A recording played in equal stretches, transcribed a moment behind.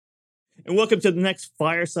And welcome to the next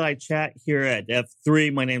fireside chat here at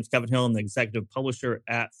F3. My name is Kevin Hill. I'm the executive publisher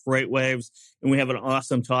at FreightWaves. And we have an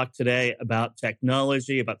awesome talk today about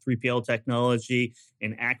technology, about 3PL technology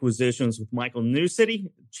and acquisitions with Michael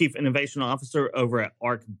Newcity, Chief Innovation Officer over at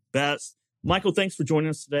ArcBest. Michael, thanks for joining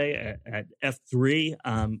us today at F3.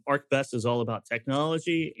 ArcBest is all about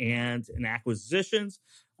technology and acquisitions.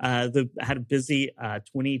 They've had a busy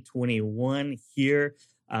 2021 here.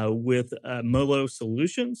 With Molo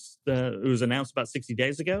Solutions. It was announced about 60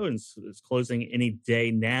 days ago and it's closing any day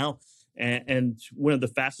now. And one of the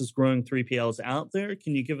fastest growing 3PLs out there.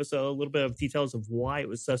 Can you give us a little bit of details of why it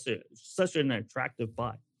was such an attractive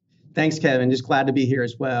buy? Thanks, Kevin. Just glad to be here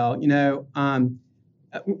as well.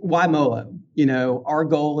 Why Molo? Our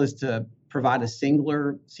goal is to provide a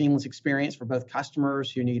singular, seamless experience for both customers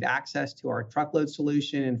who need access to our truckload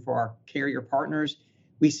solution and for our carrier partners.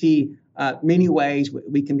 We see many ways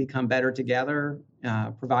we can become better together,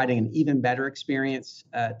 providing an even better experience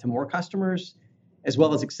to more customers, as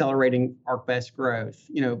well as accelerating ArcBest growth.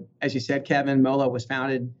 As you said, Kevin, Molo was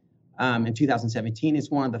founded in 2017.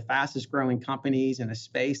 It's one of the fastest growing companies in a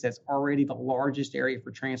space that's already the largest area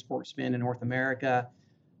for transport spend in North America,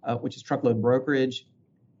 which is truckload brokerage.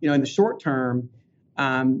 In the short term,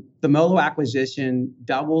 the Molo acquisition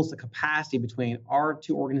doubles the capacity between our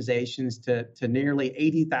two organizations to nearly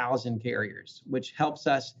 80,000 carriers, which helps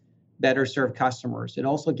us better serve customers. It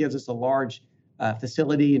also gives us a large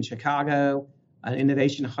facility in Chicago, an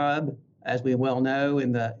innovation hub, as we well know,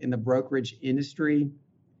 in the brokerage industry.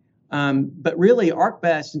 But really,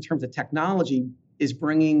 ArcBest, in terms of technology, is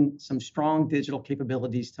bringing some strong digital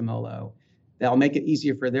capabilities to Molo that'll make it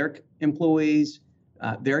easier for their employees,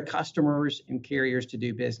 their customers and carriers to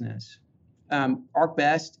do business.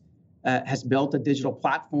 ArcBest has built a digital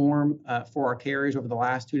platform for our carriers over the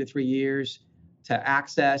last 2 to 3 years to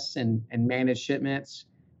access and manage shipments.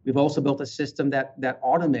 We've also built a system that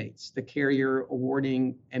automates the carrier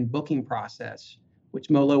awarding and booking process, which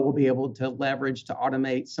Molo will be able to leverage to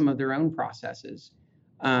automate some of their own processes.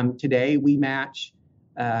 Today, we match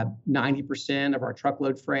 90% of our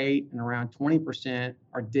truckload freight and around 20%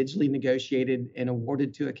 are digitally negotiated and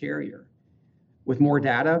awarded to a carrier. With more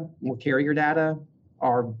data, more carrier data,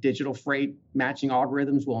 our digital freight matching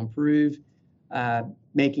algorithms will improve,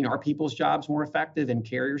 making our people's jobs more effective in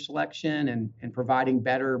carrier selection and providing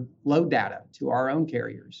better load data to our own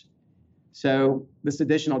carriers. So this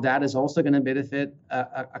additional data is also going to benefit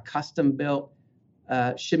a custom-built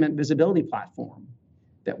shipment visibility platform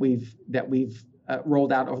that we've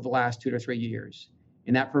rolled out over the last 2 to 3 years.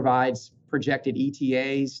 And that provides projected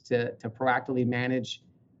ETAs to proactively manage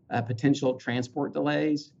potential transport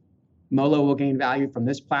delays. Molo will gain value from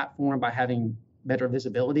this platform by having better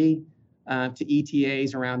visibility to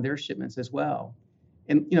ETAs around their shipments as well.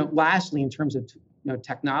 And lastly, in terms of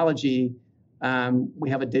technology, we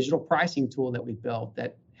have a digital pricing tool that we've built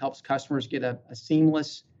that helps customers get a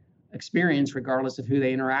seamless experience regardless of who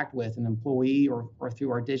they interact with, an employee or through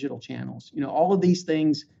our digital channels. All of these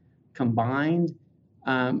things combined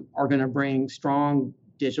are going to bring strong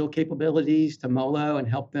digital capabilities to Molo and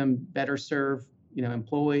help them better serve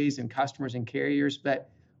employees and customers and carriers. But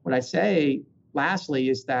what I say lastly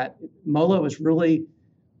is that Molo is really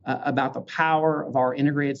about the power of our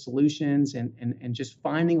integrated solutions and just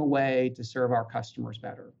finding a way to serve our customers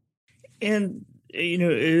better. And it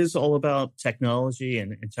is all about technology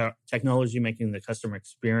and technology making the customer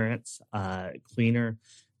experience cleaner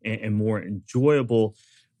and more enjoyable.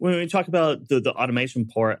 When we talk about the automation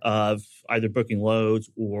part of either booking loads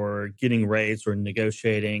or getting rates or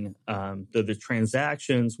negotiating the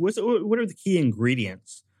transactions, what are the key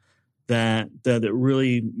ingredients that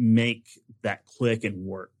really make that click and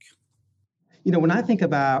work? When I think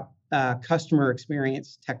about customer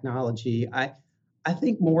experience technology, I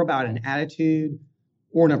think more about an attitude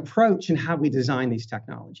or an approach in how we design these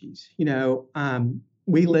technologies.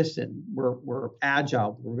 We listen, we're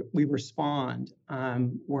agile, we respond,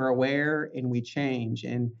 we're aware, and we change.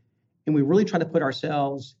 And we really try to put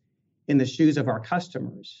ourselves in the shoes of our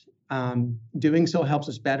customers. Doing so helps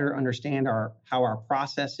us better understand how our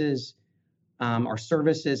processes, our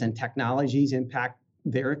services, and technologies impact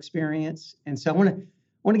their experience. And so I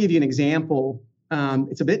want to give you an example.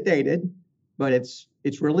 It's a bit dated, but it's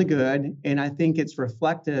really good, and I think it's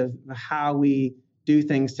reflective of how we do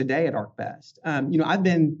things today at ArcBest. I've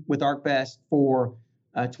been with ArcBest for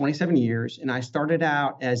 27 years, and I started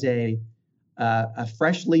out as a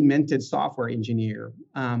freshly minted software engineer.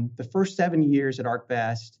 The first 7 years at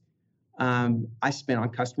ArcBest, I spent on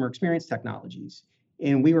customer experience technologies,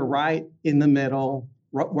 and we were right in the middle,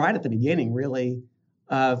 right at the beginning, really,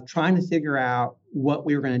 of trying to figure out what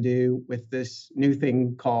we were going to do with this new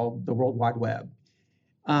thing called the World Wide Web.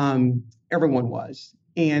 Everyone was.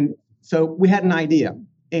 And so we had an idea.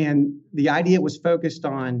 And the idea was focused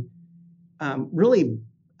on really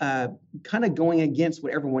kind of going against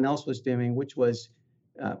what everyone else was doing, which was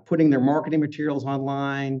putting their marketing materials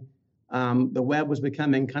online. The web was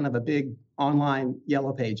becoming kind of a big online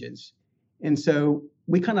yellow pages. And so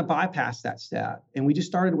we kind of bypassed that step. And we just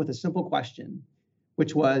started with a simple question,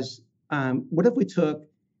 which was, what if we took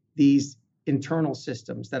these internal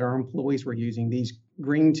systems that our employees were using, these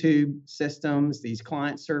green tube systems, these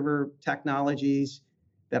client server technologies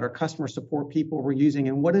that our customer support people were using,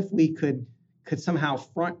 and what if we could somehow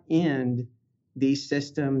front end these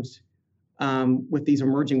systems with these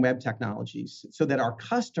emerging web technologies so that our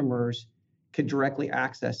customers could directly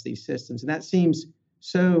access these systems? And that seems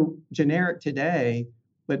so generic today,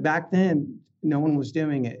 but back then, no one was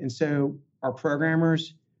doing it. And so our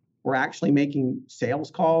programmers were actually making sales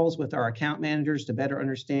calls with our account managers to better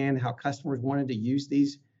understand how customers wanted to use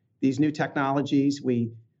these new technologies.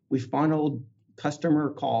 We funneled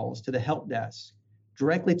customer calls to the help desk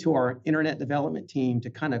directly to our internet development team to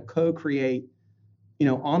kind of co-create,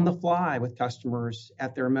 on the fly with customers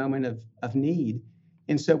at their moment of need.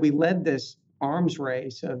 And so we led this arms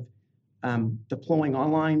race of deploying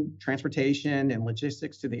online transportation and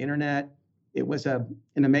logistics to the internet. It was an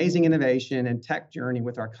amazing innovation and tech journey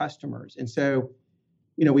with our customers. And so,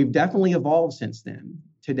 we've definitely evolved since then.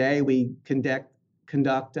 Today, we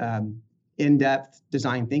conduct in-depth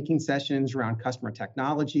design thinking sessions around customer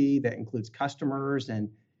technology that includes customers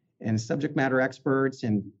and subject matter experts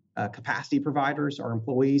and capacity providers, our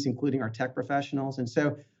employees, including our tech professionals. And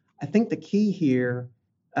so I think the key here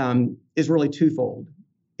is really twofold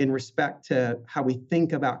in respect to how we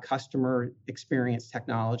think about customer experience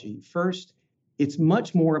technology. First, it's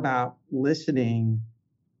much more about listening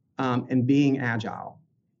and being agile.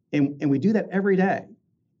 And we do that every day.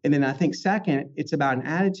 And then I think second, it's about an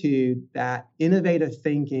attitude that innovative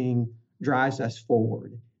thinking drives us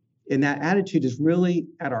forward. And that attitude is really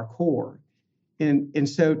at our core. And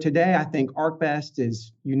so today, I think ArcBest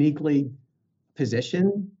is uniquely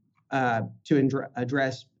positioned to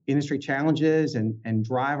address industry challenges and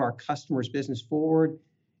drive our customers' business forward.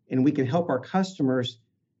 And we can help our customers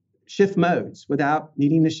shift modes without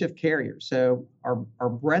needing to shift carriers. So our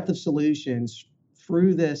breadth of solutions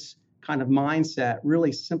through this kind of mindset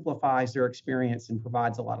really simplifies their experience and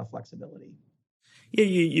provides a lot of flexibility. Yeah,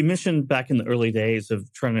 you mentioned back in the early days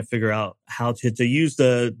of trying to figure out how to use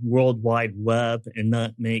the World Wide Web and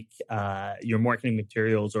not make your marketing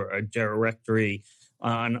materials or a directory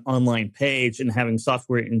on an online page, and having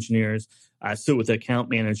software engineers sit with account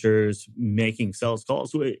managers making sales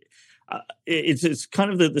calls. It's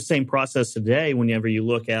kind of the same process today whenever you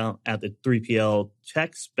look out at the 3PL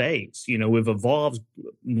tech space. We've evolved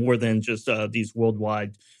more than just these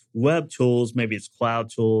worldwide web tools. Maybe it's cloud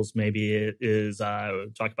tools. Maybe it is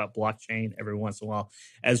talk about blockchain every once in a while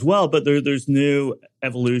as well. But there's new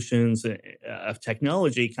evolutions of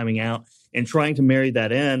technology coming out, and trying to marry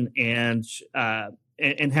that in and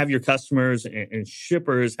have your customers and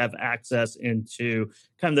shippers have access into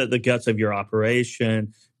kind of the guts of your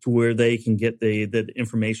operation, to where they can get the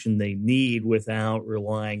information they need without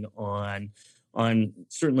relying on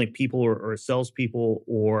certainly people or salespeople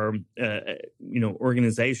or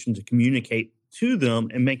organization to communicate to them,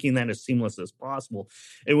 and making that as seamless as possible.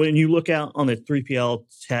 And when you look out on the 3PL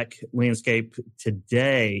tech landscape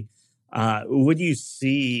today, what do you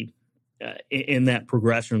see in that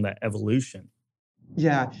progression, that evolution?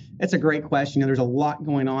 Yeah, that's a great question. There's a lot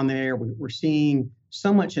going on there. We're seeing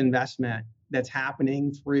so much investment that's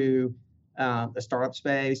happening through the startup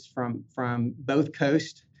space from both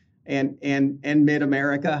coast and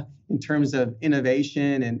mid-America in terms of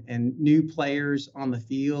innovation and new players on the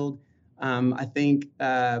field. I think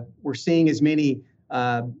we're seeing as many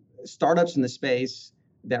startups in the space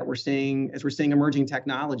that we're seeing emerging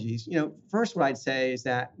technologies. First, what I'd say is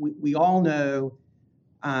that we all know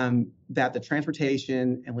that the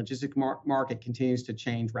transportation and logistics market continues to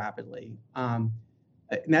change rapidly. And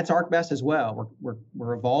that's ArcBest as well.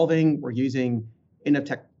 We're evolving. We're using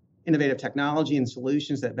innovative technology and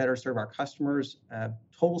solutions that better serve our customers'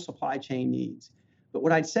 total supply chain needs. But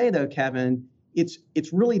what I'd say, though, Kevin, it's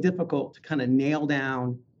really difficult to kind of nail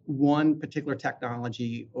down one particular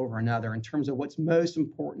technology over another in terms of what's most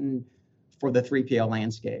important for the 3PL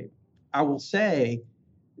landscape. I will say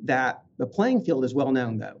that the playing field is well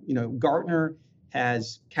known, though. Gartner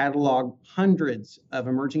has cataloged hundreds of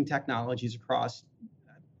emerging technologies across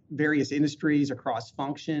various industries, across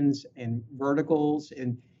functions and verticals.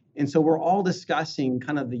 And so we're all discussing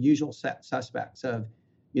kind of the usual suspects of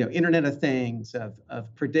Internet of Things,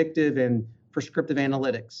 of predictive and prescriptive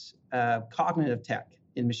analytics, cognitive tech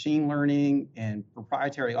in machine learning and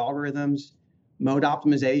proprietary algorithms, mode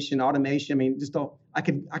optimization, automation. I mean, I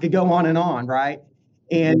could go on, right?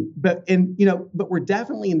 But we're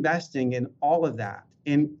definitely investing in all of that.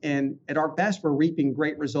 And at our best, we're reaping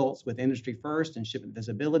great results with industry first and shipment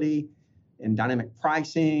visibility and dynamic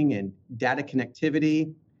pricing and data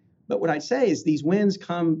connectivity. But what I'd say is these wins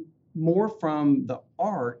come more from the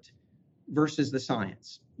art versus the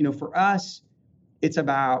science. For us, it's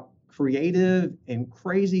about creative and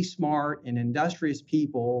crazy smart and industrious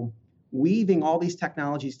people weaving all these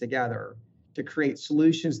technologies together to create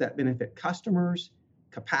solutions that benefit customers,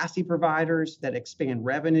 capacity providers, that expand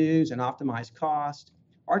revenues and optimize cost.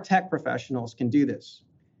 Our tech professionals can do this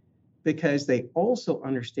because they also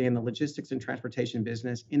understand the logistics and transportation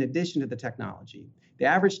business in addition to the technology. The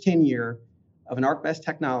average tenure of an ArcBest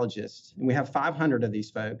technologist, and we have 500 of these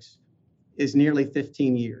folks, is nearly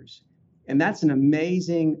 15 years. And that's an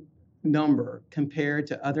amazing number compared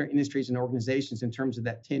to other industries and organizations in terms of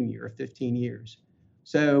that tenure of 15 years.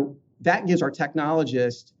 So that gives our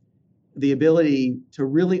technologists the ability to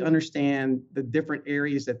really understand the different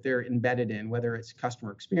areas that they're embedded in, whether it's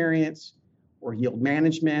customer experience or yield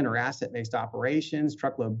management or asset-based operations,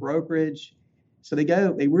 truckload brokerage. So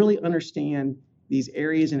they really understand these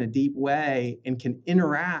areas in a deep way and can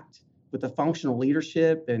interact with the functional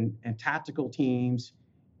leadership and tactical teams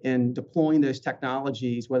in deploying those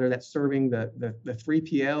technologies, whether that's serving the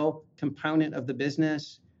 3PL component of the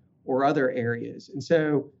business or other areas. And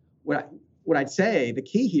so what I'd say the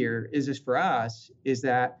key here is for us is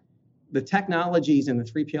that the technologies in the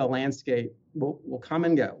 3PL landscape will come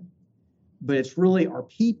and go, but it's really our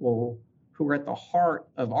people who are at the heart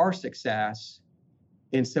of our success.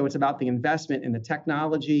 And so it's about the investment in the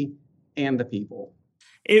technology and the people.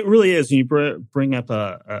 It really is. You bring up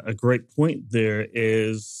a great point. There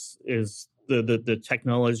is the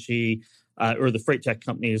technology or the freight tech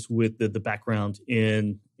companies with the background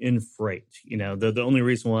in freight. The only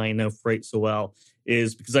reason why I know freight so well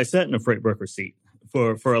is because I sat in a freight broker seat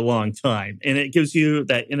for a long time, and it gives you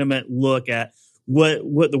that intimate look at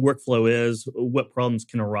what the workflow is, what problems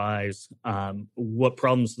can arise, what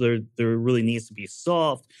problems there really needs to be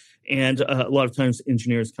solved, and a lot of times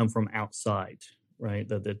engineers come from outside. Right,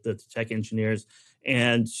 the tech engineers,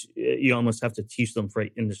 and you almost have to teach them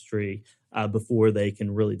freight industry before they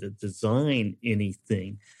can really design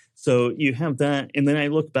anything. So you have that, and then I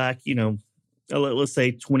look back, let's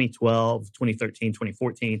say 2012, 2013,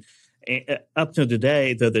 2014, up to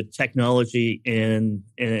today, the technology and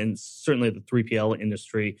certainly the 3PL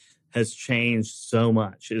industry has changed so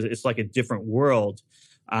much. It's like a different world.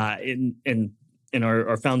 And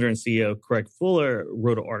our founder and CEO, Craig Fuller,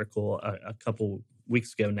 wrote an article a couple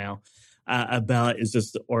weeks ago now about is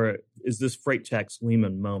this FreightTech's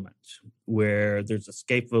Lehman moment, where there's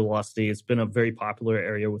escape velocity. It's been a very popular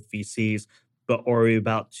area with VCs, but are we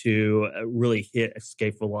about to really hit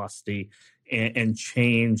escape velocity and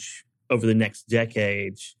change over the next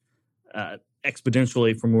decade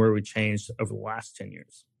exponentially from where we changed over the last 10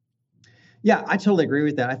 years? Yeah, I totally agree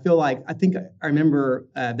with that. I think I remember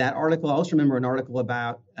that article. I also remember an article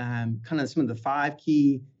about kind of some of the 5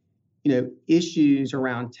 key, issues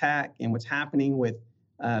around tech and what's happening with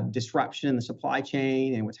disruption in the supply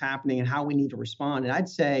chain and what's happening and how we need to respond. And I'd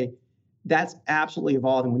say that's absolutely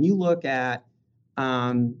evolving. When you look at,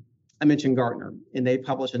 I mentioned Gartner, and they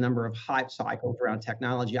publish a number of hype cycles around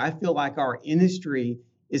technology. I feel like our industry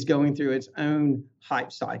is going through its own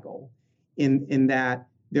hype cycle in that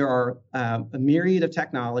there are a myriad of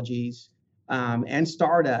technologies and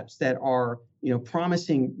startups that are,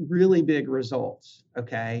 promising really big results.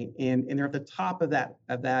 Okay, and they're at the top of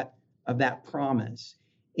that promise.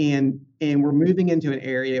 And we're moving into an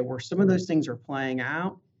area where some of those things are playing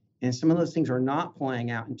out, and some of those things are not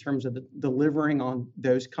playing out in terms of delivering on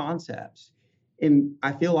those concepts. And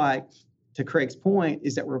I feel like, to Craig's point,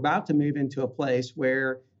 is that we're about to move into a place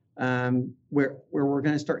where we're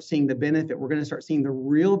going to start seeing the benefit. We're going to start seeing the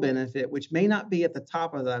real benefit, which may not be at the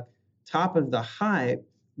top of the hype,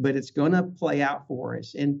 but it's going to play out for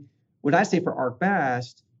us. And what I say for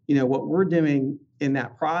ArcBest, what we're doing in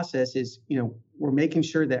that process is, we're making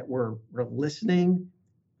sure that we're listening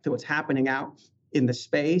to what's happening out in the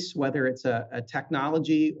space, whether it's a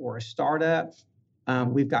technology or a startup.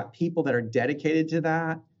 We've got people that are dedicated to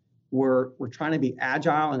that. We're trying to be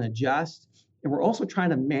agile and adjust. And we're also trying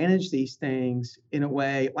to manage these things in a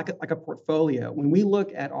way like a portfolio. When we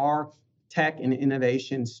look at our tech and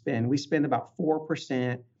innovation spend, we spend about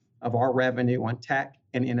 4% of our revenue on tech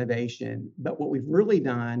and innovation. But what we've really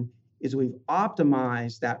done is we've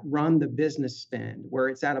optimized that run the business spend where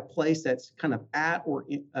it's at a place that's kind of at or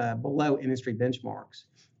below industry benchmarks.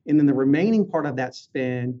 And then the remaining part of that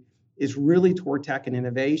spend is really toward tech and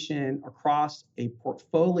innovation across a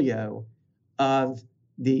portfolio of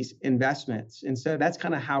these investments. And so that's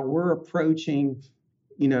kind of how we're approaching,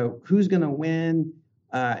 who's going to win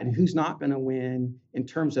and who's not going to win in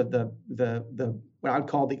terms of the what I would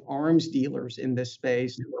call the arms dealers in this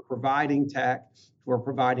space who are providing tech, who are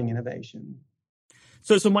providing innovation.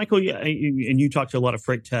 So Michael, and you talk to a lot of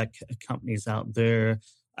FreightTech companies out there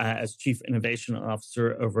as Chief Innovation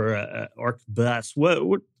Officer over at ArcBest.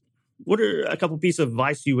 What are a couple pieces of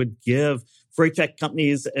advice you would give FreightTech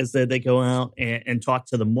companies as they go out and talk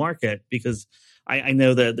to the market? Because I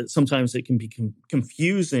know that sometimes it can be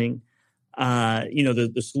confusing.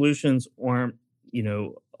 The solutions aren't,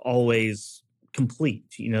 always complete.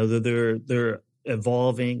 They're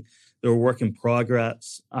evolving. They're a work in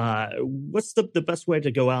progress. What's the best way to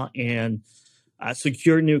go out and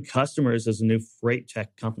secure new customers as a new FreightTech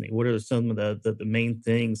company? What are some of the main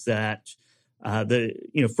things that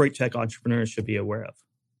FreightTech entrepreneurs should be aware of?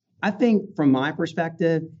 I think from my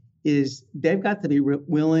perspective is they've got to be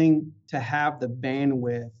willing to have the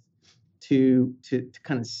bandwidth to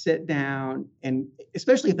kind of sit down, and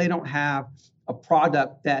especially if they don't have a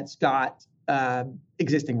product that's got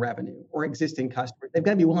existing revenue or existing customers, they've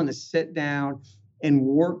got to be willing to sit down and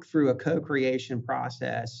work through a co-creation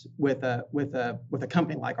process with a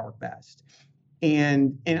company like ArcBest.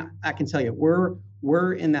 And I can tell you,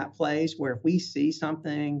 we're in that place where if we see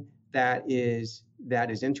something that is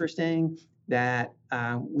interesting, that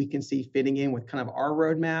we can see fitting in with kind of our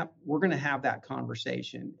roadmap, we're going to have that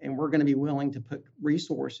conversation, and we're going to be willing to put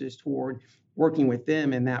resources toward working with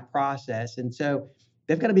them in that process. And so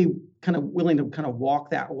they've got to be kind of willing to kind of walk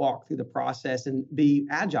through the process and be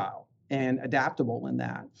agile and adaptable in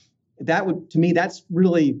that. That would, to me, that's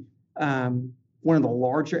really one of the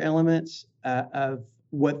larger elements of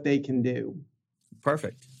what they can do.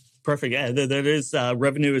 Perfect. Yeah, that is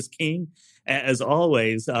revenue is king, as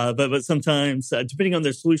always. But sometimes, depending on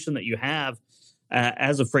the solution that you have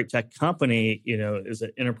as a FreightTech company, is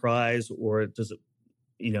it enterprise or does it,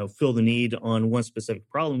 fill the need on one specific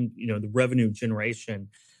problem? The revenue generation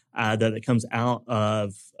that comes out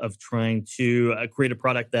of trying to create a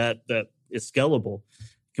product that is scalable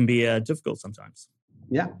can be difficult sometimes.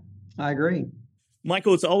 Yeah, I agree.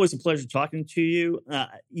 Michael, it's always a pleasure talking to you.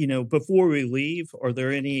 Before we leave, are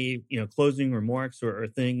there any, closing remarks or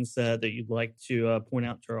things that you'd like to point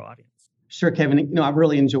out to our audience? Sure, Kevin. I've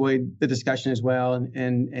really enjoyed the discussion as well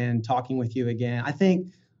and talking with you again. I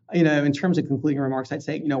think, in terms of concluding remarks, I'd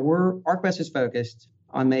say, ArcBest is focused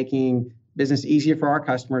on making business easier for our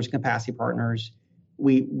customers and capacity partners.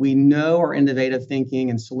 We know our innovative thinking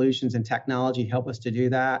and solutions and technology help us to do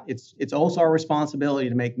that. It's also our responsibility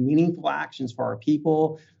to make meaningful actions for our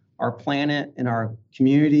people, our planet, and our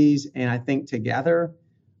communities. And I think together,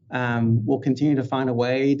 we'll continue to find a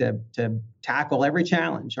way to tackle every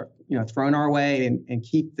challenge, thrown our way and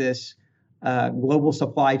keep this global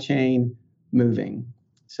supply chain moving.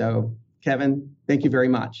 So, Kevin, thank you very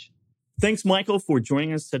much. Thanks, Michael, for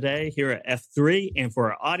joining us today here at F3. And for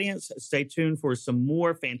our audience, stay tuned for some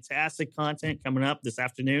more fantastic content coming up this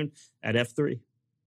afternoon at F3.